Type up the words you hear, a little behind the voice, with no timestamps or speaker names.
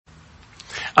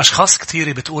أشخاص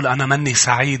كتير بتقول أنا مني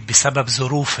سعيد بسبب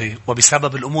ظروفي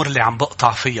وبسبب الأمور اللي عم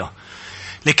بقطع فيها.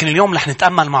 لكن اليوم رح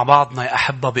نتأمل مع بعضنا يا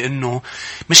أحبة بأنه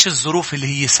مش الظروف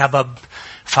اللي هي سبب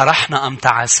فرحنا أم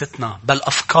تعاستنا، بل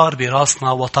أفكار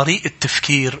براسنا وطريقة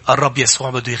تفكير الرب يسوع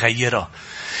بده يغيرها.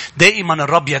 دائما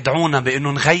الرب يدعونا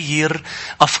بأنه نغير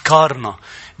أفكارنا،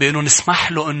 بأنه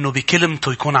نسمح له أنه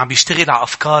بكلمته يكون عم يشتغل على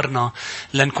أفكارنا،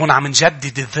 لنكون عم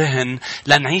نجدد الذهن،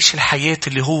 لنعيش الحياة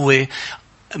اللي هو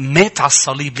مات على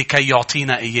الصليب لكي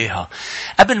يعطينا إياها.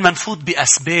 قبل ما نفوت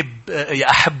بأسباب يا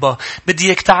أحبة، بدي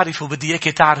إياك تعرف وبدي إياك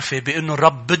تعرفي بأنه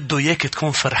الرب بده إياك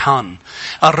تكون فرحان.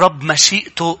 الرب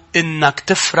مشيئته إنك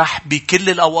تفرح بكل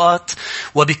الأوقات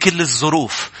وبكل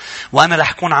الظروف. وأنا رح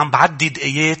أكون عم بعدد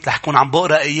آيات، رح أكون عم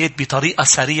بقرأ آيات بطريقة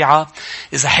سريعة.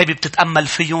 إذا حابب تتأمل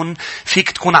فيهم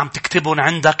فيك تكون عم تكتبهم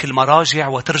عندك المراجع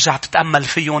وترجع تتأمل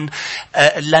فيهم،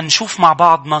 لنشوف مع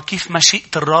بعضنا كيف مشيئة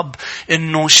الرب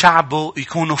إنه شعبه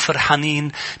يكونوا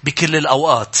فرحانين بكل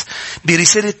الأوقات.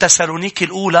 برسالة تسالونيكي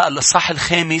الأولى الإصحاح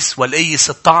 5 والآية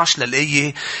 16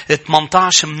 للآية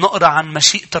 18 بنقرأ عن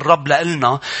مشيئة الرب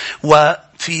لنا.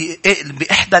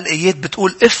 بإحدى الآيات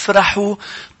بتقول افرحوا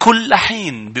كل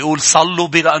حين، بيقول صلوا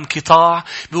بلا انقطاع،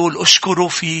 بيقول اشكروا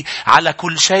على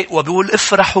كل شيء، وبيقول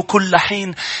افرحوا كل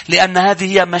حين لأن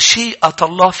هذه هي مشيئة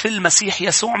الله في المسيح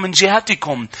يسوع من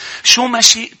جهتكم. شو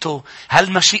مشيئته؟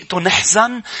 هل مشيئته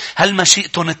نحزن؟ هل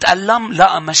مشيئته نتألم؟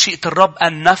 لا، مشيئة الرب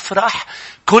أن نفرح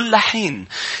كل حين.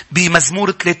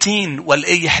 بمزمور 30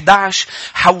 والآية 11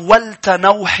 حولت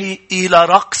نوحي إلى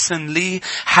رقص لي،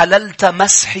 حللت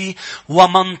مسحي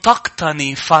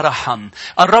ومنطقتني فرحا.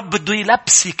 الرب بده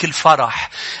يلبسك الفرح،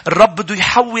 الرب بده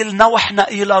يحول نوحنا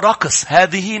إلى رقص،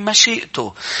 هذه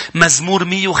مشيئته. مزمور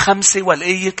 105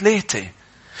 والآية 3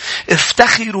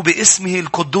 افتخروا باسمه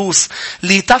القدوس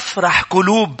لتفرح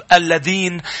قلوب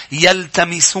الذين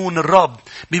يلتمسون الرب.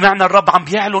 بمعنى الرب عم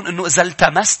بيعلن انه اذا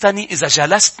التمستني، اذا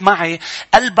جلست معي،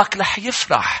 قلبك رح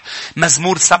يفرح.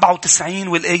 مزمور 97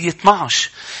 والآية 12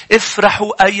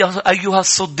 افرحوا ايها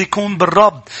الصديقون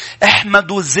بالرب،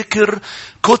 احمدوا ذكر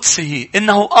قدسه،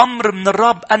 انه امر من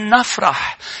الرب ان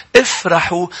نفرح.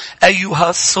 افرحوا ايها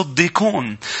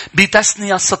الصديقون.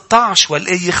 بتثنية 16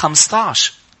 والآية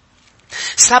 15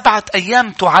 7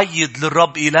 أيام تعيد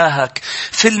للرب إلهك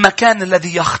في المكان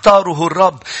الذي يختاره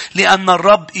الرب، لأن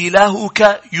الرب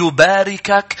إلهك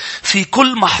يباركك في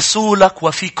كل محصولك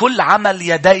وفي كل عمل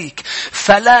يديك،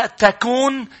 فلا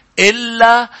تكون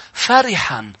إلا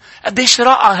فرحا. قديش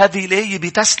رائع هذه الآية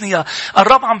بتثنية.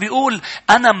 الرب عم بيقول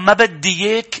أنا ما بدي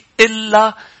إياك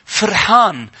إلا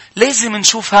فرحان. لازم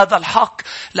نشوف هذا الحق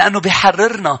لأنه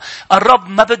بيحررنا. الرب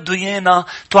ما بده يانا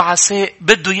تعساء،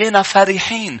 بده يانا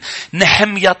فرحين.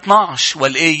 نحمية 12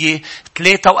 والآية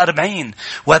 43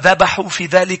 وذبحوا في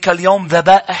ذلك اليوم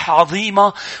ذبائح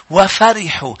عظيمة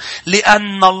وفرحوا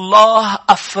لأن الله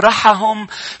أفرحهم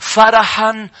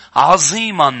فرحا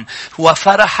عظيما،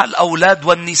 وفرح الأولاد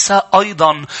والنساء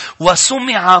أيضا،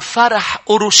 وسمع فرح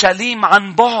أورشليم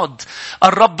عن بعد.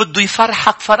 الرب بده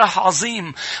يفرحك فرح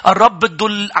عظيم. الرب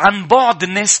بده عن بعد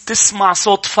الناس تسمع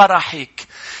صوت فرحك.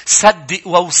 صدق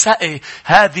ووثق،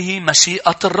 هذه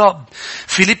مشيئة الرب.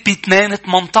 فيليبي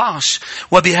 2:18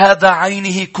 وبهذا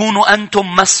عينه كونوا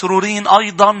أنتم مسرورين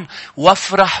أيضا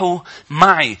وافرحوا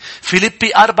معي.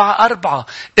 فيليبي 4:4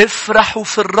 افرحوا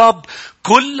في الرب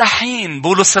كل حين.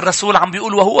 بولس الرسول عم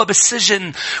بيقول وهو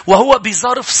بالسجن وهو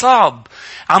بظرف صعب،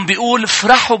 عم بيقول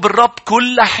افرحوا بالرب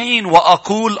كل حين،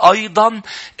 وأقول أيضا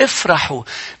افرحوا.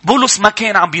 بولس ما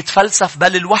كان عم بيتفلسف،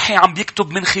 بل الوحي عم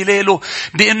بيكتب من خلاله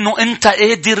بأنه أنت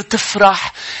قادر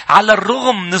تفرح على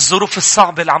الرغم من الظروف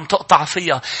الصعبة اللي عم تقطع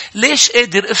فيها. ليش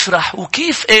قادر افرح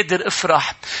وكيف قادر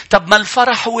افرح؟ طب ما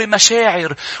الفرح هو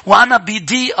مشاعر وأنا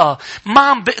بضيقة ما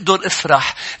عم بقدر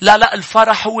افرح. لا،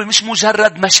 الفرح هو مش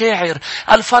مجرد مشاعر،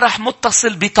 الفرح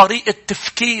متصل بطريقة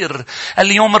تفكير.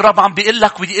 اليوم الرب عم بيقول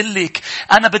لك ويقول لك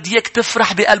أنا بدي إياك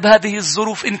تفرح بقلب هذه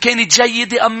الظروف إن كانت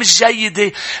جيدة أم مش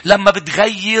جيدة، لما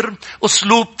بتغير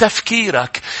أسلوب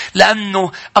تفكيرك.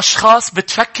 لأنه أشخاص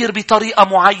بتفكر بطريقة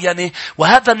معينة،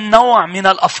 وهذا النوع من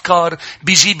الأفكار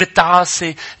بيجيب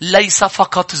التعاسة. ليس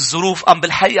فقط الظروف، أم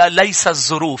بالحقيقة ليس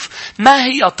الظروف. ما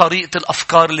هي طريقة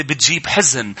الأفكار اللي بتجيب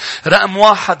حزن؟ رقم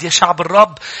 1 يا شعب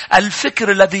الرب،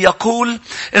 الفكر الذي يقول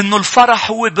إنه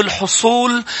الفرح هو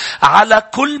بالحصول على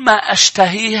كل ما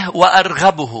أشتهيه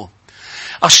وأرغبه.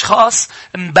 أشخاص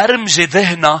مبرمجة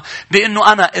ذهنها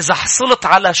بأنه أنا إذا حصلت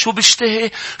على شو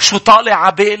بشتهي، شو طالع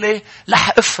عبالي،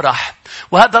 رح أفرح.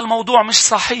 وهذا الموضوع مش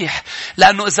صحيح،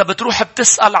 لأنه إذا بتروح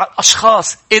بتسأل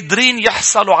أشخاص قادرين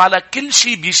يحصلوا على كل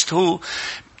شيء بيشتهوه،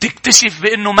 تكتشف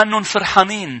بأنه منهم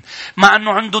فرحانين مع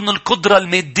أنه عندهم القدرة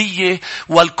المادية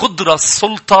والقدرة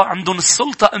السلطة. عندهم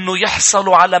السلطة أنه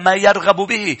يحصلوا على ما يرغبوا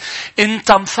به.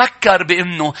 أنت مفكر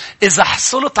بأنه إذا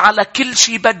حصلت على كل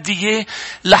شيء بدي إياه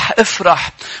رح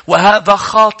أفرح. وهذا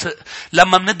خاطئ.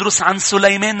 لما بندرس عن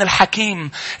سليمان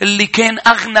الحكيم اللي كان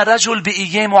أغنى رجل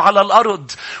بأيامه على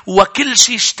الأرض، وكل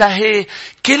شيء اشتهاه،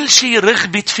 كل شيء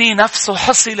رغبت فيه نفسه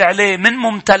حصل عليه، من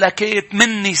ممتلكات،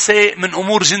 من نساء، من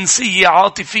أمور جنسية،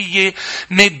 عاطفية،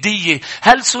 مادية.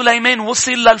 هل سليمان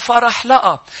وصل للفرح؟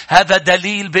 لا. هذا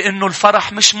دليل بأنه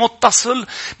الفرح مش متصل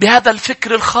بهذا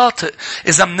الفكر الخاطئ.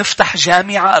 إذا بنفتح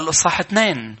جامعة الإصحاح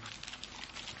 2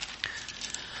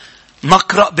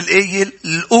 نقرأ بالآية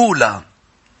الأولى.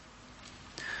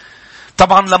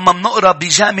 طبعا لما بنقرأ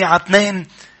بجامعة 2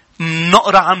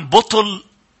 نقرأ عن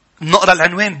نقرأ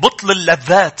العنوان بطل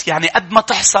اللذات. يعني قد ما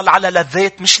تحصل على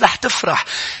لذات مش رح تفرح.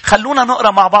 خلونا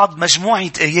نقرأ مع بعض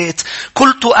مجموعة آيات.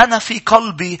 قلت أنا في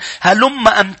قلبي هلم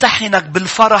أمتحنك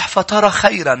بالفرح فترى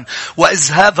خيرا،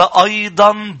 وإذ هذا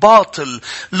أيضا باطل.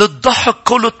 للضحك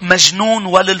قلت مجنون،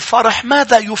 وللفرح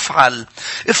ماذا يفعل؟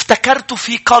 افتكرت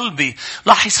في قلبي.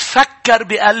 راح يفكر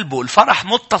بقلبه. الفرح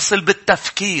متصل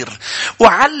بالتفكير.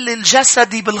 أعلل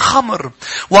جسدي بالخمر،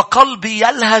 وقلبي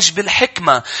يلهج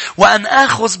بالحكمة، وأن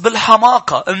آخذ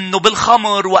بالحماقة، إنه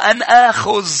بالخمر، وأن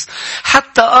آخذ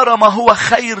حتى أرى ما هو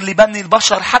خير لبني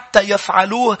البشر حتى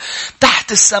يفعلوه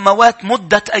تحت السماوات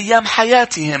مدة أيام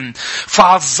حياتهم.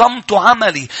 فعظمت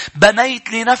عملي، بنيت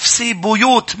لنفسي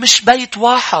بيوت، مش بيت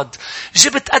واحد.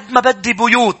 جبت قد ما بدي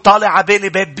بيوت. طالع عبالي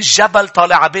بيت بالجبل،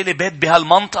 طالع عبالي بيت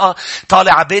بهالمنطقة،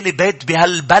 طالع عبالي بيت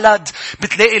بهالبلد.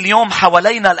 بتلاقي اليوم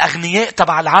حوالينا الأغنياء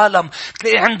تبع العالم،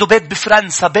 بتلاقي عنده بيت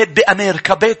بفرنسا، بيت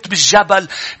بأمريكا، بيت بالجبل،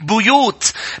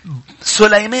 بيوت.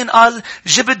 سليمان قال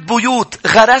جبت بيوت،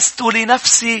 غرست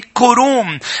لنفسي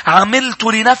كروم، عملت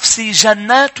لنفسي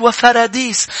جنات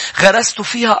وفراديس، غرست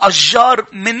فيها أشجار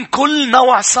من كل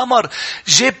نوع ثمر.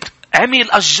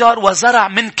 عمل أشجار وزرع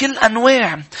من كل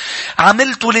أنواع.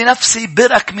 عملت لنفسي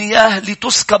برك مياه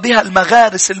لتسقى بها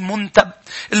المغارس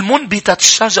المنبتة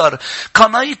الشجر.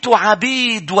 قنيت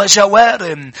عبيد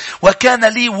وجوارم، وكان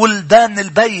لي ولدان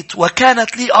البيت،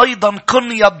 وكانت لي أيضا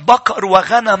قنية بقر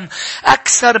وغنم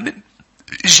أكثر من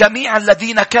جميع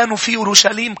الذين كانوا في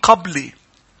أورشليم قبلي.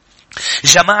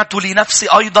 جمعت لنفسي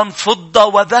أيضا فضة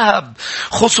وذهب،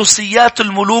 خصوصيات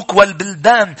الملوك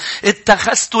والبلدان.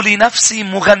 اتخذت لنفسي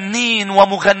مغنين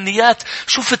ومغنيات.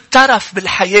 شوف الترف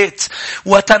بالحياة.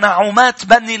 وتنعمات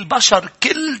بني البشر،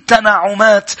 كل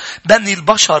تنعمات بني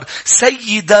البشر،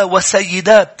 سيدة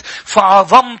وسيدات.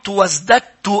 فعظمت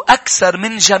وازددت أكثر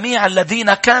من جميع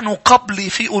الذين كانوا قبلي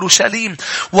في أورشليم،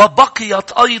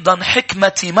 وبقيت أيضا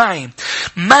حكمتي معي.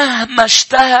 مهما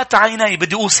اشتهت عيني.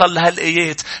 بدي أوصل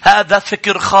لهالآيات. هذا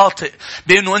فكر خاطئ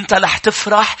بأنه أنت رح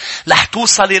تفرح، رح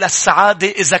توصل إلى السعادة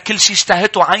إذا كل شيء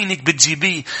اشتهته عينك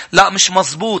بتجيبيه. لا، مش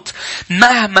مزبوط.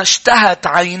 مهما اشتهت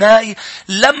عيناي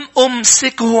لم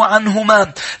أمسكه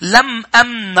عنهما، لم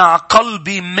أمنع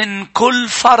قلبي من كل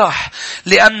فرح،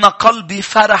 لأن قلبي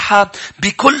فرح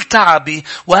بكل تعبي،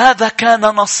 وهذا كان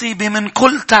نصيبي من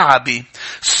كل تعبي.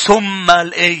 ثم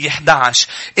الآية 11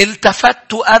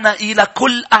 التفت أنا إلى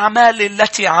كل أعمال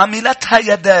التي عملتها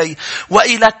يداي،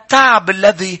 وإلى التعب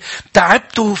الذي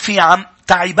تعبته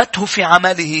في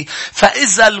عمله،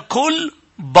 فإذا الكل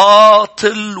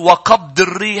باطل وقبض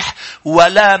الريح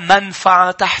ولا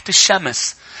منفعة تحت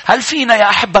الشمس. هل فينا يا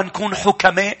أحبة نكون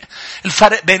حكماء؟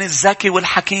 الفرق بين الذكي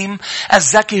والحكيم.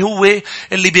 الذكي هو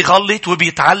اللي بيغلط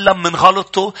وبيتعلم من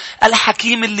غلطه.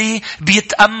 الحكيم اللي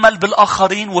بيتأمل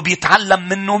بالآخرين وبيتعلم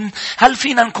منهم. هل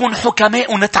فينا نكون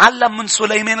حكماء ونتعلم من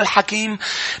سليمان الحكيم؟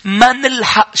 ما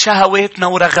نلحق شهواتنا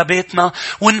ورغباتنا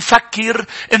ونفكر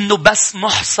إنه بس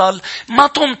نحصل. ما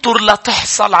تنطر لا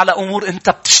تحصل على أمور أنت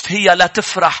بتشتهيها لا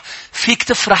تفرح. فيك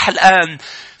تفرح الآن.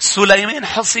 سليمان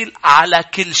حصل على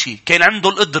كل شيء. كان عنده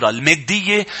القدرة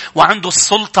المادية وعنده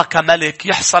السلطة كملك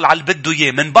يحصل على اللي بده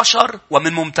إياه من بشر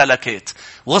ومن ممتلكات.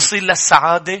 وصل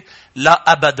للسعادة؟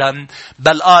 لا أبدا.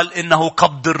 بل قال إنه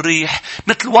قبض الريح.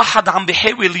 مثل واحد عم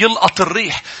بيحاول يلقط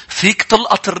الريح. فيك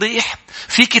تلقط الريح؟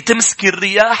 فيك تمسك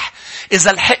الرياح؟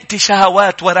 إذا لحقت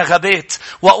شهوات ورغبات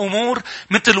وأمور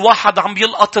مثل واحد عم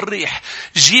يلقط الريح.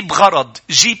 جيب غرض،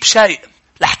 جيب شيء،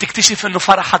 رح تكتشف انه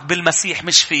فرحك بالمسيح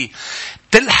مش فيه.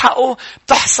 تلحقه،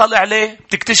 تحصل عليه،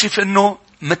 تكتشف انه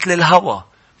مثل الهوى.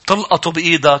 تلقطه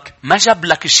بإيدك، ما جاب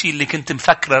لك الشيء اللي كنت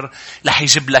مفكر رح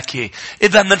يجيب لك ايه.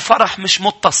 إذا الفرح مش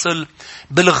متصل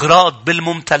بالغراض،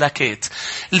 بالممتلكات.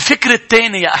 الفكر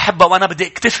الثاني يا أحبة، وأنا بدي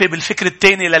اكتفي بالفكر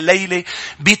الثاني لليلة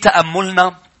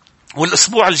بتأملنا.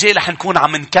 والأسبوع الجاي رح نكون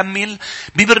عم نكمل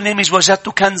ببرنامج وجدت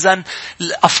كنزا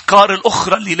الأفكار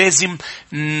الأخرى اللي لازم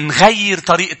نغير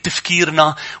طريقة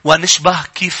تفكيرنا ونشبه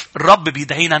كيف الرب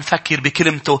بيدعينا نفكر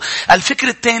بكلمته. الفكرة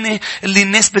الثانية اللي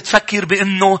الناس بتفكر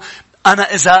بأنه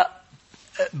أنا إذا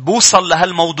بوصل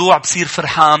لهالموضوع بصير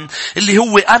فرحان، اللي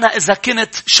هو أنا إذا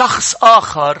كنت شخص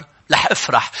آخر رح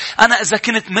أفرح. أنا إذا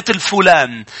كنت مثل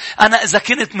فلان، أنا إذا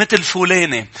كنت مثل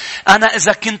فلانة، أنا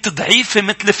إذا كنت ضعيفة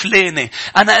مثل فلانة،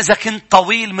 أنا إذا كنت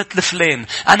طويل مثل فلان،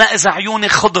 أنا إذا عيوني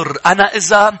خضر، أنا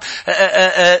إذا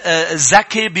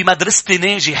ذكي بمدرستي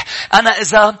ناجح، أنا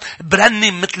إذا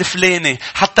برنم مثل فلانة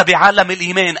حتى بعالم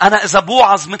الإيمان، أنا إذا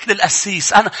بوعظ مثل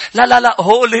القسيس، أنا لا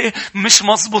هولي مش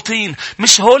مزبوطين.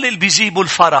 مش هولي اللي بيجيبوا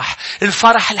الفرح.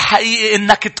 الفرح الحقيقي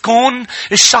إنك تكون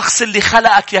الشخص اللي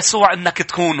خلقك يسوع إنك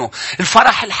تكونه.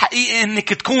 الفرح الحقيقي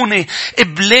انك تكوني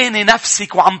قبلانة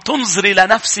نفسك وعم تنظري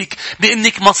لنفسك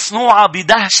بانك مصنوعة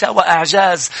بدهشة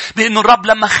واعجاز، بانه الرب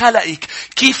لما خلقك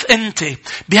كيف انت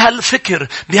بهالفكر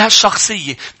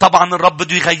بهالشخصية. طبعا الرب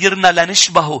بده يغيرنا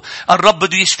لنشبهه، الرب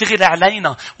بده يشتغل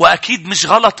علينا، واكيد مش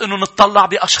غلط انه نتطلع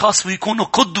باشخاص ويكونوا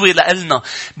قدوة لنا،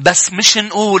 بس مش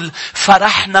نقول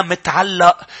فرحنا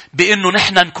متعلق بانه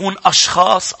نحن نكون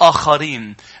اشخاص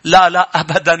اخرين. لا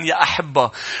ابدا يا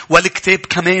احبة. والكتاب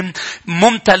كمان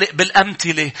ممتلئ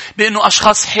بالأمثلة بأنه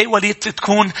أشخاص حاولت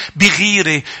تكون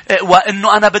بغيرة،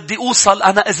 وأنه أنا بدي أوصل،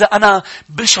 أنا إذا أنا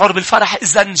بشعر بالفرح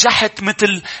إذا نجحت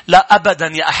مثل. لا أبدا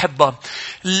يا أحبة.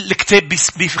 الكتاب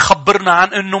بيخبرنا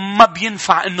عن أنه ما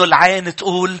بينفع أنه العين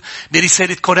تقول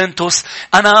برسالة كورنثوس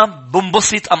أنا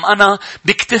بنبسط أم أنا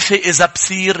بكتفي إذا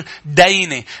بصير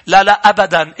دينة. لا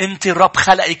أبدا. أنت الرب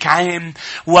خلقك عين،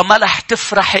 وما رح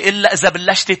تفرحي إلا إذا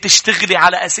بلشتي تشتغلي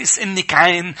على أساس أنك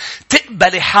عين،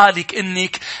 تقبلي حالك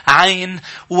انك عين،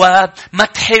 وما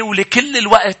تحاولي كل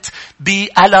الوقت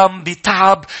بألم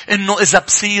بتعب انه اذا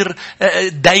بصير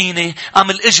دينة ام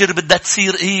الاجر بدها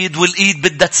تصير ايد والايد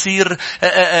بدها تصير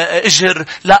اجر.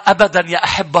 لا ابدا يا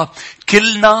احبة.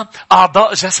 كلنا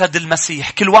اعضاء جسد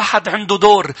المسيح، كل واحد عنده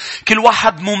دور، كل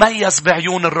واحد مميز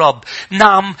بعيون الرب.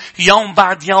 نعم يوم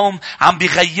بعد يوم عم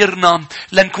بيغيرنا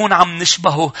لنكون عم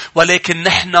نشبهه، ولكن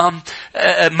نحن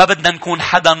ما بدنا نكون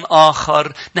حدا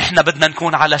آخر، نحن بدنا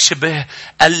نكون على شبه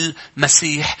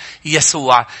المسيح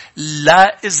يسوع.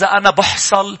 لا إذا أنا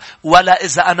بحصل ولا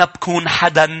إذا أنا بكون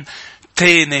حدا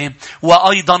تاني.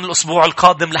 وأيضا الأسبوع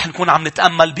القادم رح نكون عم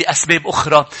نتأمل بأسباب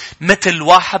أخرى. مثل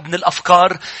واحد من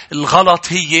الأفكار الغلط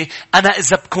هي أنا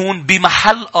إذا بكون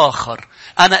بمحل آخر،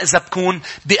 أنا إذا بكون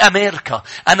بأمريكا،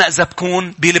 أنا إذا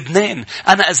بكون بلبنان،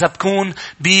 أنا إذا بكون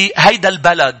بهيدا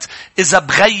البلد، إذا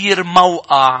بغير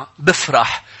موقع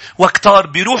بفرح. وكتار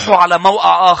بيروحوا على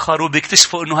موقع آخر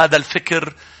وبيكتشفوا أنه هذا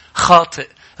الفكر خاطئ.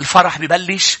 الفرح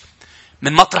ببلش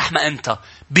من مطرح ما أنت،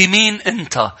 بمين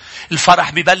أنت.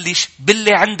 الفرح ببلش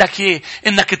باللي عندك إيه،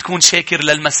 إنك تكون شاكر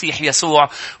للمسيح يسوع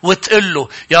وتقول له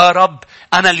يا رب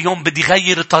أنا اليوم بدي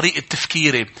غير طريقة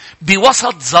تفكيري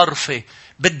بوسط ظرفي،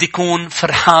 بدي أكون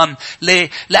فرحان. ليه؟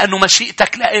 لأنه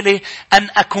مشيئتك لإلي أن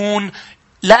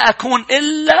لا أكون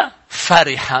إلا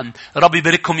فرحا. ربي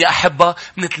يبارككم يا أحبة.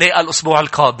 نتلاقى الأسبوع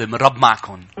القادم. الرب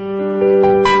معكم.